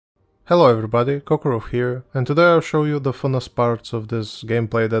Hello everybody, Kokorov here, and today I'll show you the funnest parts of this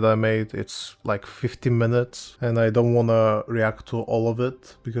gameplay that I made. It's like 50 minutes, and I don't wanna react to all of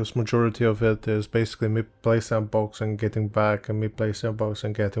it, because majority of it is basically me play sandbox and getting back, and me play sandbox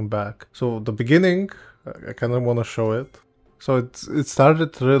and getting back. So the beginning, I kinda wanna show it. So it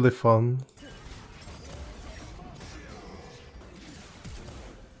started really fun.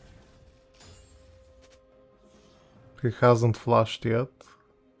 He hasn't flashed yet.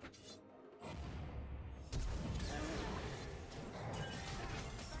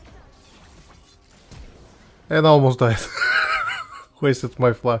 And I almost died. Wasted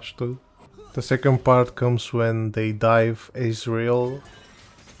my flash too. The second part comes when they dive Azrael.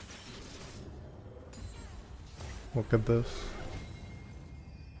 Look at this.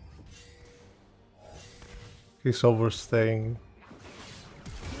 He's overstaying.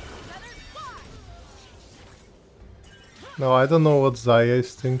 Now I don't know what Zaya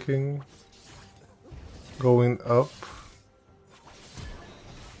is thinking. Going up.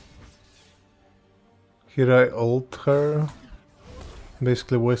 Here I ult her.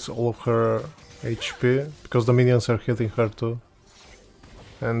 Basically waste all of her HP, because the minions are hitting her too.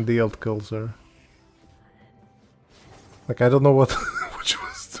 And the ult kills her. Like, I don't know what, what she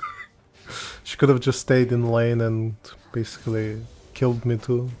was doing. She could have just stayed in lane and basically killed me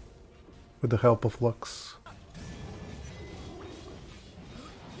too, with the help of Lux.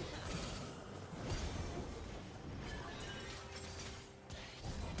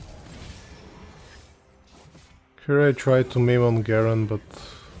 Here I tried to meme on Garen, but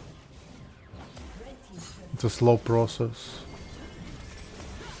it's a slow process.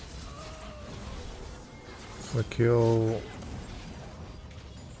 I kill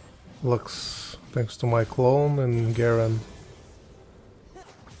Lux thanks to my clone and Garen.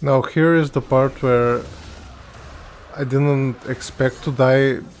 Now here is the part where I didn't expect to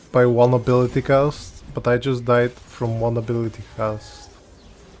die by one ability cast, but I just died from one ability cast.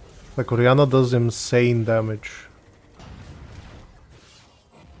 Like, Orianna does insane damage.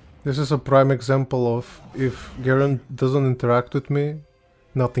 This is a prime example of if Garen doesn't interact with me,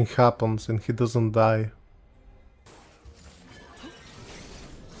 nothing happens and he doesn't die.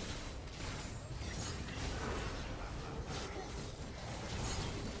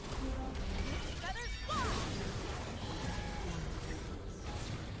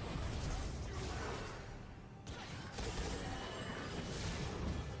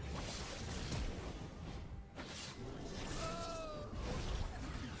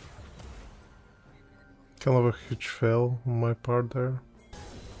 Kind of a huge fail on my part there.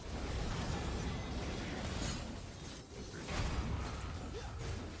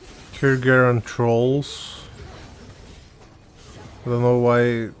 Here Garen trolls. I don't know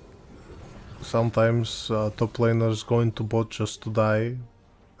why sometimes top laners go into bot just to die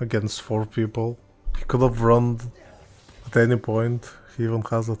against 4 people. He could have run at any point. He even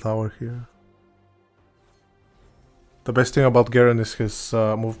has a tower here. The best thing about Garen is his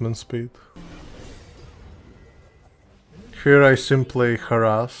movement speed. Here I simply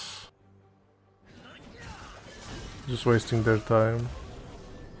harass, just wasting their time.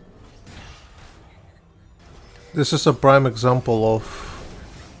 This is a prime example of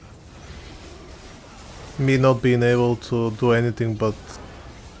me not being able to do anything but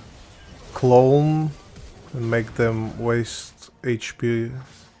clone and make them waste HP.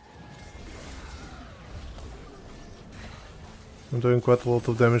 I'm doing quite a lot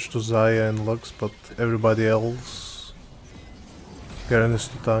of damage to Zaya and Lux, but everybody else, Garen is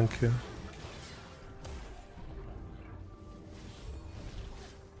too tanky.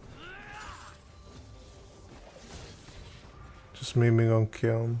 Just memeing on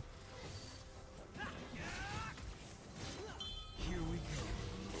Kion.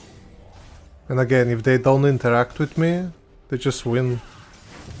 And again, if they don't interact with me, they just win.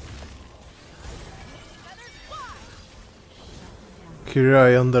 Here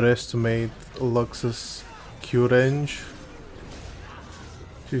I underestimate Lux's Q range.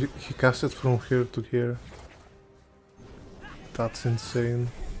 He cast it from here to here. That's insane.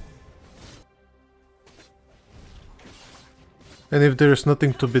 And if there is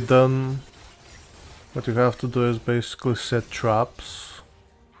nothing to be done, what you have to do is basically set traps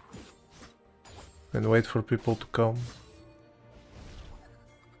and wait for people to come.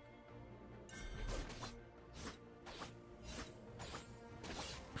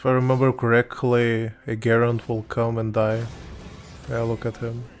 If I remember correctly, a Garen will come and die. Yeah, look at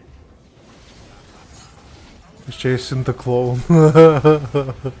him. He's chasing the clone.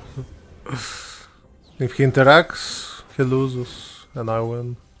 If he interacts, he loses, and I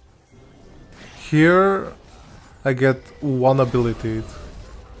win. Here, I get one ability.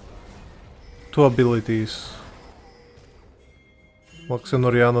 Two abilities. Lux and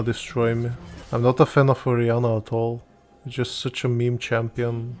Orianna destroy me. I'm not a fan of Orianna at all. Just such a meme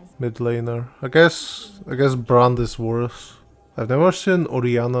champion mid laner. I guess Brand is worse. I've never seen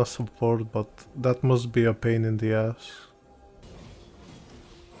Orianna support, but that must be a pain in the ass.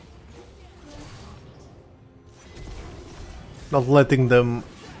 Not letting them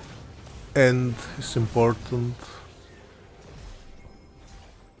end is important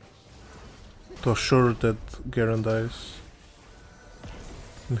to assure that Garen dies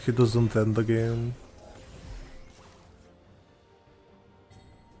and he doesn't end the game.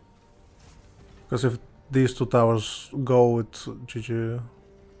 Because if these two towers go, it's GG.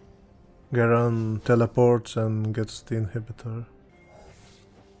 Garen teleports and gets the inhibitor.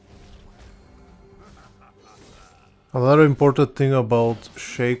 Another important thing about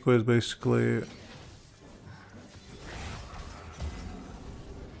Shaco is basically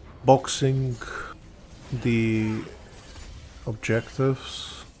boxing the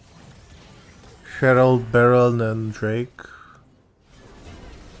objectives. Herald, Baron and Drake.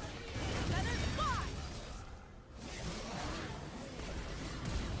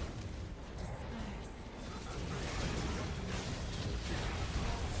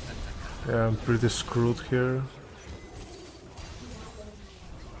 Yeah, I'm pretty screwed here.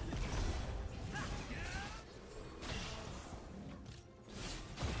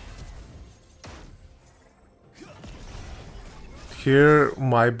 Here,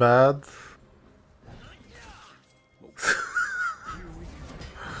 my bad.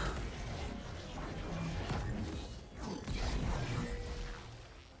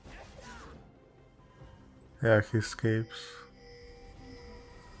 Yeah, he escapes.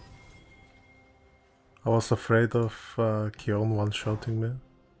 I was afraid of Kion one-shotting me.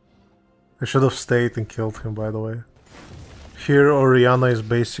 I should have stayed and killed him, by the way. Here Orianna is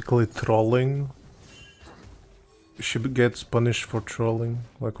basically trolling. She gets punished for trolling.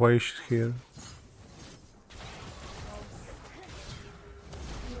 Like, why is she here?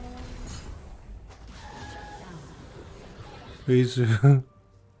 Easy.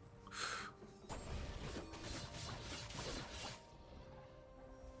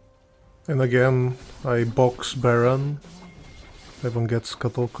 And again, I box Baron. Everyone gets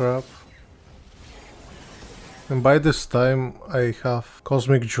Scuttle Crab. And by this time I have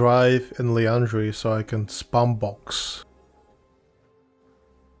Cosmic Drive and Liandry, so I can spam box.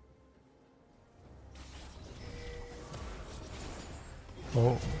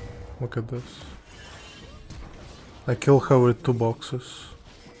 Oh, look at this. I kill her with 2 boxes.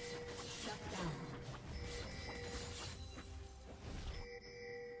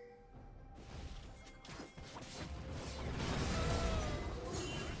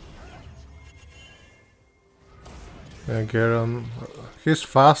 Yeah, Garen, he's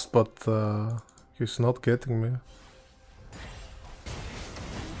fast, but he's not getting me.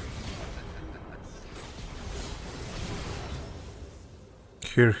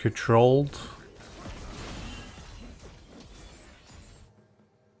 Here he trolled.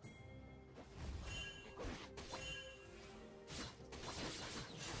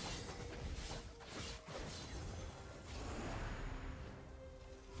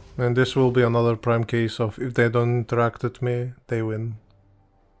 And this will be another prime case of if they don't interact with me, they win.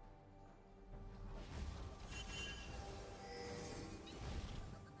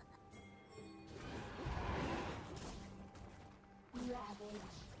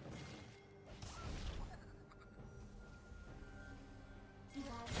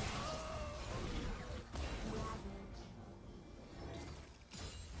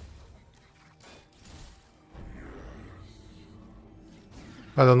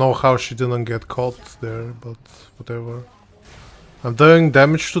 I don't know how she didn't get caught there, but whatever. I'm doing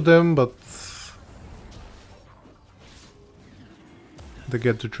damage to them, but they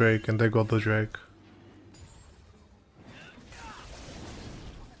get the Drake and they got the Drake.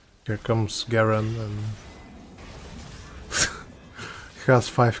 Here comes Garen and he has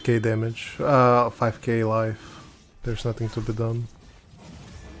 5k damage, 5k life. There's nothing to be done.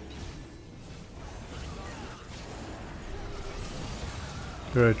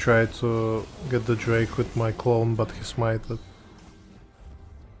 Here I tried to get the Drake with my clone, but he smited.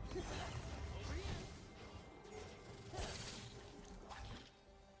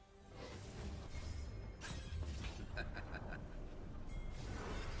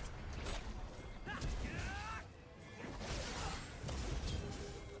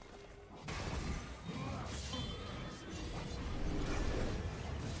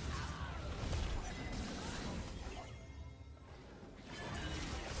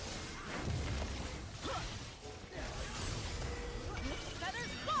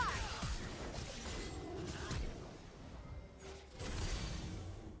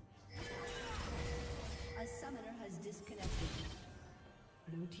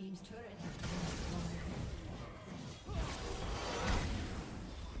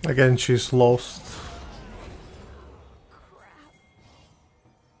 Again, she's lost.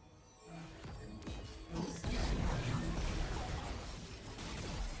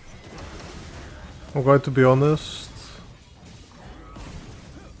 I'm going to be honest.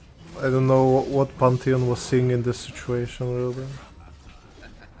 I don't know what Pantheon was seeing in this situation, really.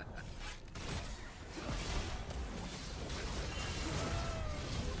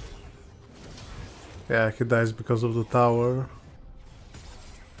 Yeah, he dies because of the tower.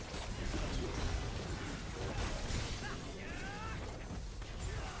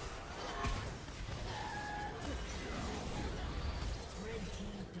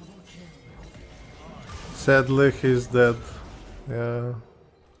 Sadly, he's dead. Yeah.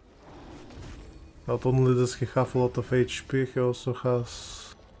 Not only does he have a lot of HP, he also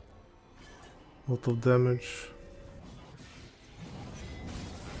has a lot of damage.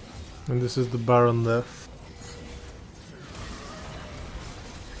 And this is the Baron death.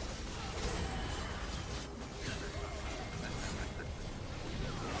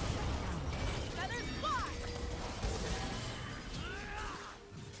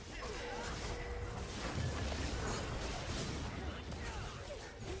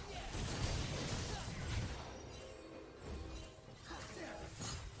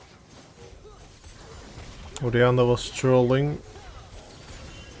 Orianna was trolling.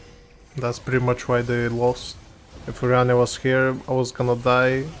 That's pretty much why they lost. If Orianna was here, I was gonna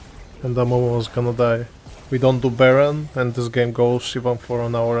die, and Amomo was gonna die. We don't do Baron, and this game goes even for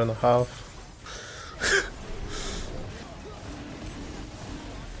an hour and a half.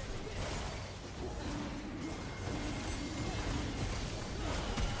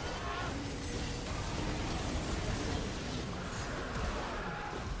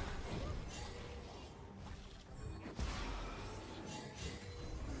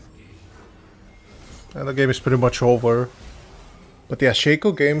 And the game is pretty much over. But yeah,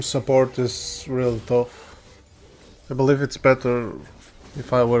 Shaco game support is really tough. I believe it's better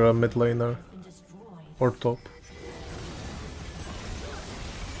if I were a mid laner or top.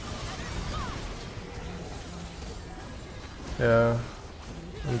 Yeah,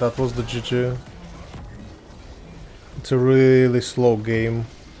 and that was the GG. It's a really slow game.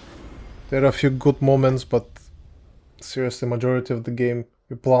 There are a few good moments, but seriously, majority of the game,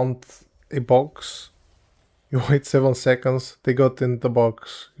 you plant a box, you wait 7 seconds, they got in the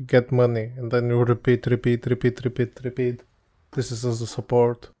box, you get money, and then you repeat. This is as a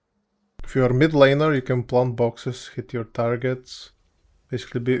support. If you are mid laner, you can plant boxes, hit your targets,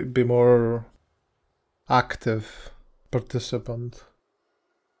 basically be more active participant.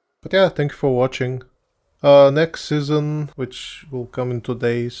 But yeah, thank you for watching. Next season, which will come in 2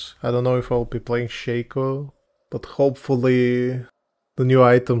 days, I don't know if I'll be playing Shaco, but hopefully the new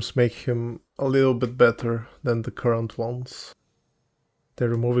items make him a little bit better than the current ones. They're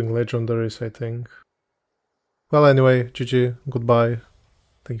removing legendaries, I think. Well, anyway, GG, goodbye.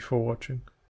 Thank you for watching.